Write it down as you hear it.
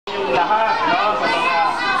lahat, no? Sa mga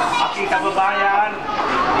aking kababayan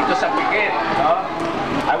dito sa Pikit, no?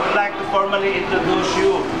 I would like to formally introduce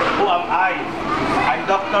you. Who am I? I'm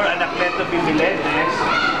Dr. Anacleto B. Melendez,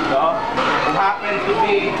 no? Who happened to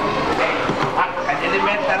be an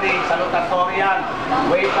elementary salutatorian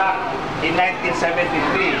way back in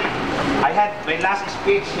 1973. I had my last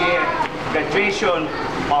speech here, graduation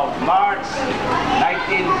of March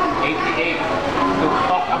 1988, to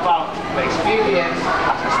talk about the experience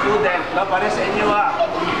as a student. No, para sa inyo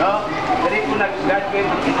no? Dali po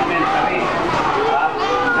nag-graduate ng elementary,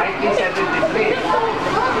 1973.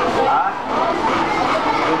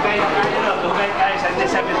 Dugay kayo sa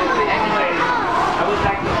 1973. Anyway, I would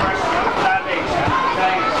like to first acknowledge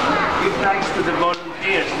and give thanks to the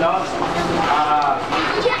volunteers, no?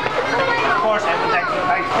 Of course, I would like to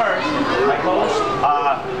thank first my host,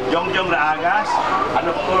 Jongjong Raagas, and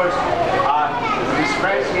of course, his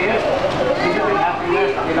friends here, visiting happiness,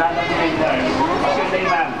 pakilala ko yung nurse. What's your name,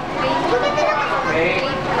 ma'am?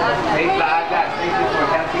 Faith Raagas, thank you for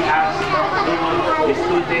helping us during this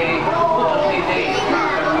two-day permission.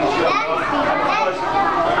 And of course,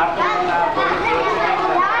 after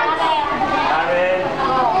Karen,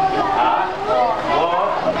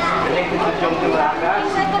 related to Jongjong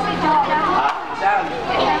Raagas.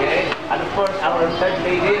 Okay. And of course, our third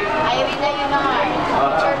lady. Irina Yunay.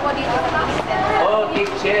 Teacher po dito sa Pakistan. Oh,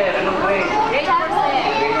 teacher. Anong grade? Grade 4, sir.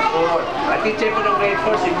 Grade 4. Ang teacher ko ng grade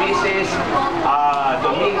 4 si Mrs.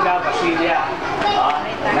 Dominga Basilia.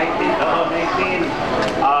 1971.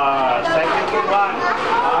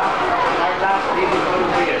 Our last lady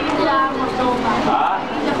volunteer.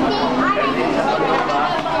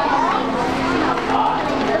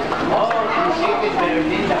 Oh, initiated by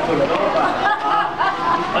Erlinda Cordova.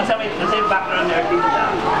 What's your background, Erlinda?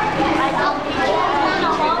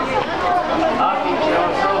 Teacher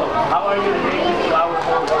also. How are you related to our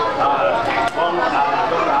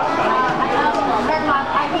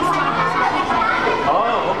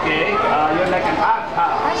Oh, okay. You're like an aunt,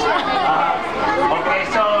 okay,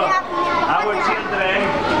 so our children,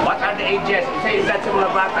 what are the ages? Say that sa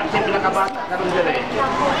mga bata, kasi pinakabata karon dire.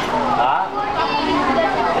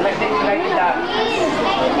 Like that.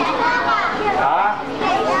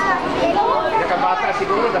 Pinakabata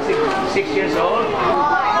siguro kasi 6 years old.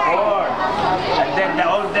 4. And then the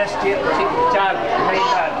oldest child,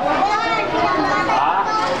 Raylan.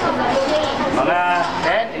 Mga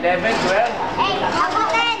 10, 11, 12?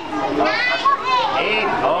 8.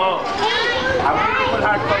 Oh. Ang Beautiful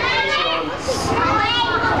Heart Foundation,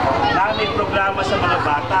 namin programa sa mga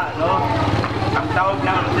bata, no? Ang tawag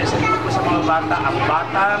namin sa grupo sa mga bata, ang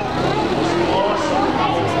Batang Usmos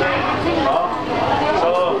Movement. No?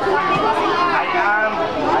 So, I am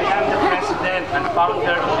the president and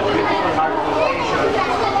founder of the Beautiful Heart Foundation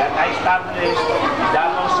that I established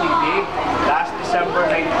Davao City last December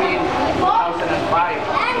 19, 2005.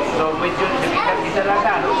 So, medyo isa lang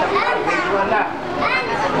na, no? Sa grade 1 na.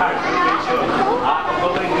 Heart Foundation.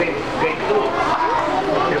 Going grade 2.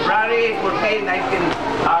 February 14, 2009,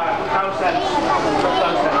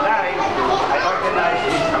 I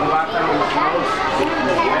organized ang Batang Usmos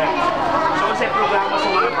Movement. So, kasi programa sa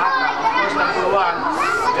mga bata, of course, number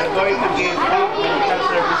 1, they're going to give free medical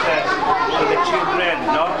services to the children,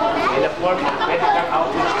 no? In the form of medical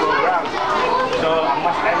outreach program. So, ang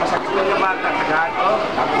masakit ng bata, Tagato,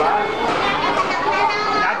 Tagba.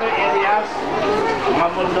 In other areas, mga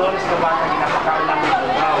mundos na bata kinapakaon ng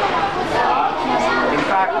lugaw. In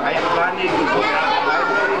fact, I am running a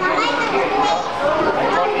library here. I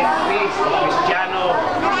call it Cristiano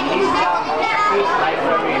Islam Peace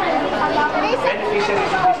Library.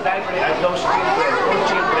 Beneficiaries of this library are those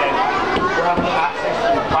children, who have no access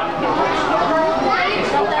to quality books. This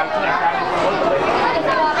book actually accounted for all the way.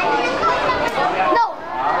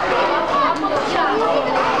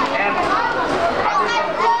 And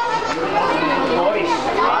boys,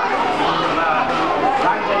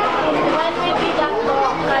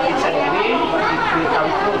 it's a dream, but it will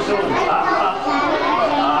come true soon.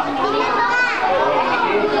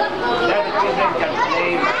 There the children can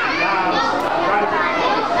play, dance, run,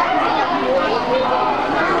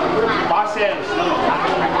 puzzles.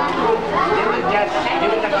 They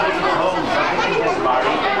will not go to home, so I can just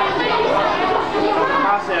borrow.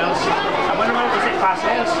 Puzzles. Ano naman kasi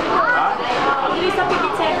puzzles? Hindi sa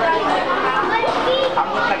Pikit Central. Ang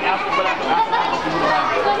nag-ask ko lang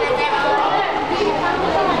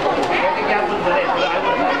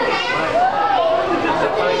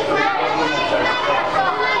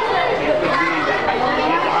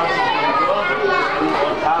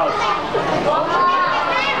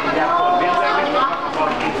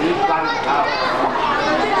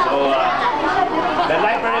The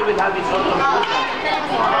library boy will have his own computer.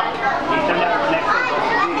 Internet connected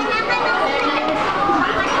also be.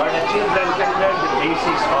 Where the children can learn the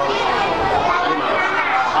basics of,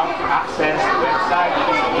 how to access the website,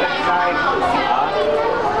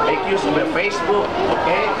 make use of the Facebook,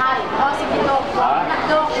 okay?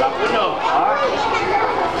 Sapuno,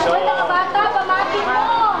 So,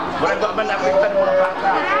 murag ba man napitan mga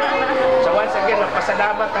bata? So once again,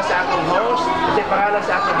 magpasalamat ka sa akong host. Kasi pangalan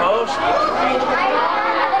sa akong host.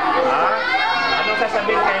 Anong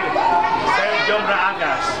sasabihin kay Sir Jom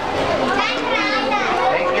Raagas?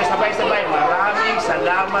 Thank you, sabay-sabay. Maraming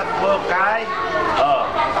salamat po kay...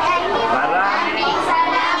 maraming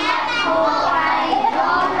salamat po kay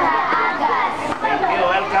Jom Raagas. Thank you,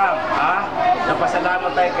 welcome.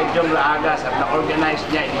 Napasalamat tayo kay Jom Raagas at na-organize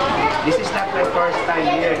niya. This is not my first time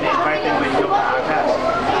here na invited by Jom Raagas.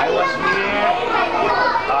 I was here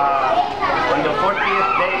on the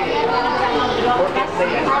 40th day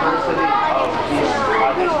anniversary of his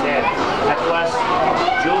father's death. That was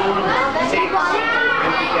June 6,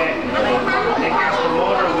 2010. And I guess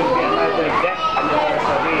tomorrow will be another death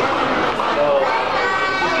anniversary. So,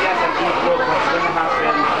 this is just an intro of what's going to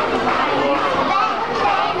happen tomorrow.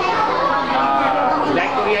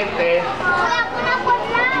 Like Oriente,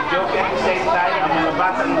 joke at the same time, ang mga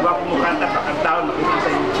bata ng bako mo kanta, pakantaon, makikita sa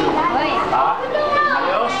YouTube.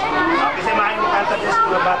 Ayos? Kasi maayong mo kanta din sa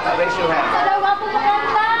mga bata, raise your hand. Sa daw ako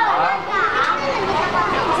makanta!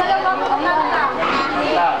 Sa daw ako makanta!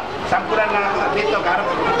 Sampulan lang dito, karang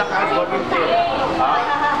pupunta ka, boarding field.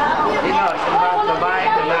 Dino, isang babae,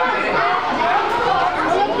 lalaki.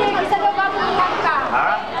 Sa daw ako makanta!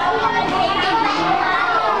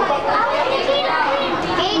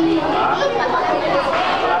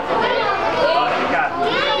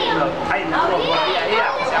 Ay, naku,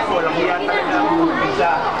 hiya-hiya. Kasi ako, walang hiya talaga ako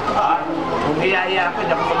mag-pizza. Kung hiya-hiya ako,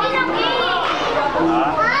 hindi ako mag-pizza.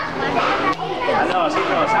 Ano,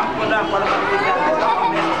 sino? Sampo lang para mag-pizza. Ito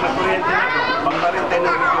ako, may kuryente na. Pang-parintay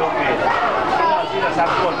ng video, okay. Sino?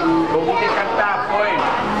 Sampo. Kung hindi kanta, point.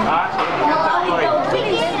 Kung hindi kanta, point.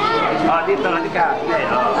 Dito, halika.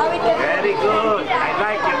 Very good. I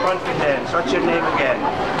like your confidence. What's your name again?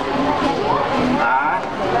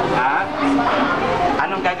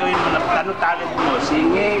 Anong gagawin mo? Anong talent mo?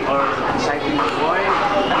 Singing or reciting the poem?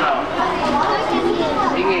 Ano?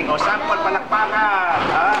 Singing. O sample,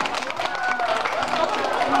 palakpakan.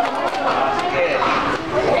 Sige.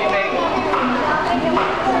 Singing.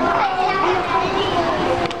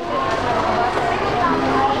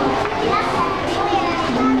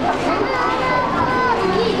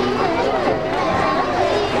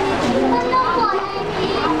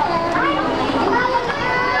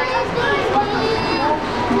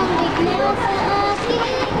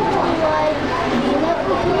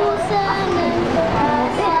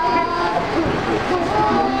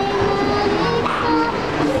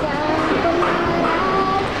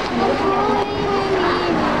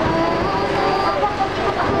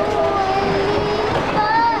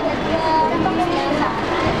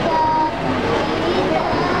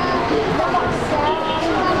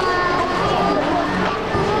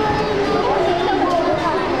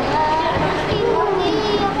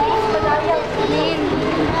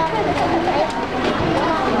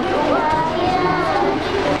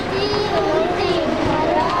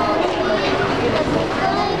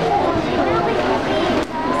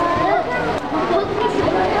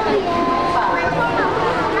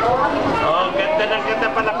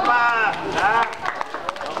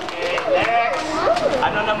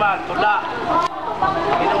 Tula.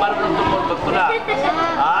 Hindi na marunong tumulog tula.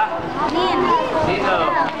 Sino?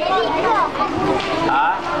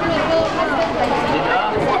 Sino?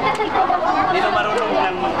 Hindi na marunong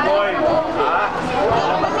ng mag-coin.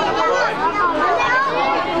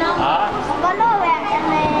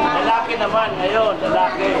 Lalaki naman ngayon,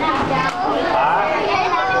 lalaki.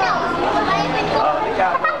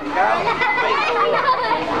 Ikaw.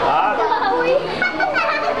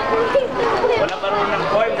 Wala marunong ng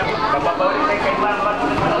coin. Bababawin tayo kay Marman.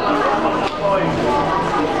 Wala marunong ng coin.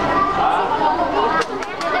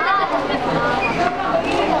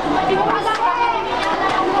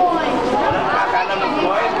 Walang kakala ng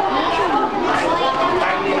coin.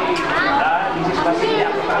 This is Basilia.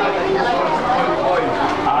 Coin.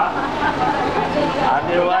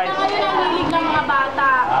 Otherwise, ngayon ang hilig ng mga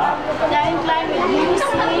bata. Dahil climate music,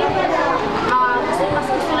 gusto lang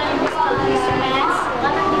yung instruments,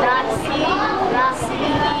 dancing,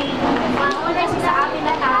 singing, una sa amin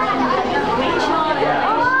na information,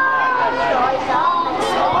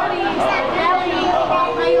 stories, telling,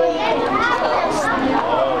 ngayon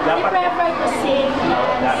we prefer to sing.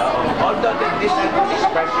 although these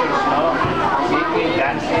expressions, singing,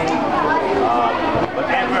 dancing, speaking,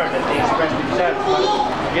 whatever that they express themselves. But,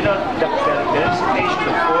 you know, the recitation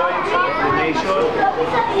of poems, the explanation,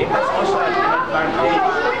 it has also an advantage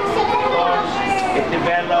because it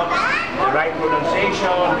develops the right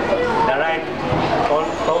pronunciation, the right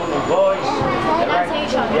tone of voice, the right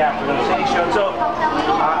pronunciation. So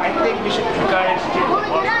I think we should encourage children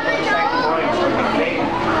also to recite poems to be played.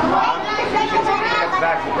 We should take it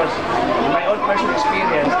back because in my own personal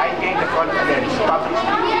experience, I gained the confidence public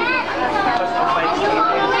speaking because of my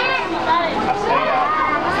experience as a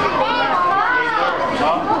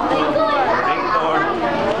orator.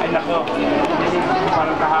 Ay nako,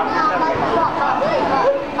 parang kahapon lang.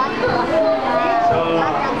 So,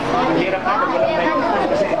 mahirap na pag walang microphone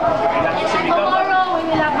kasi kailangan sumigaw.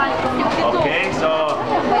 Okay, so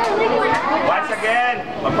once again,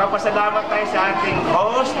 magpapasalamat tayo sa ating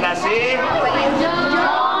host na si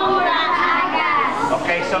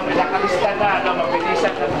Okay, so nakalista na,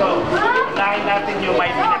 mabilisan na to. Unahin natin yung may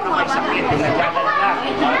pinakamay sakit, yung nagdadala.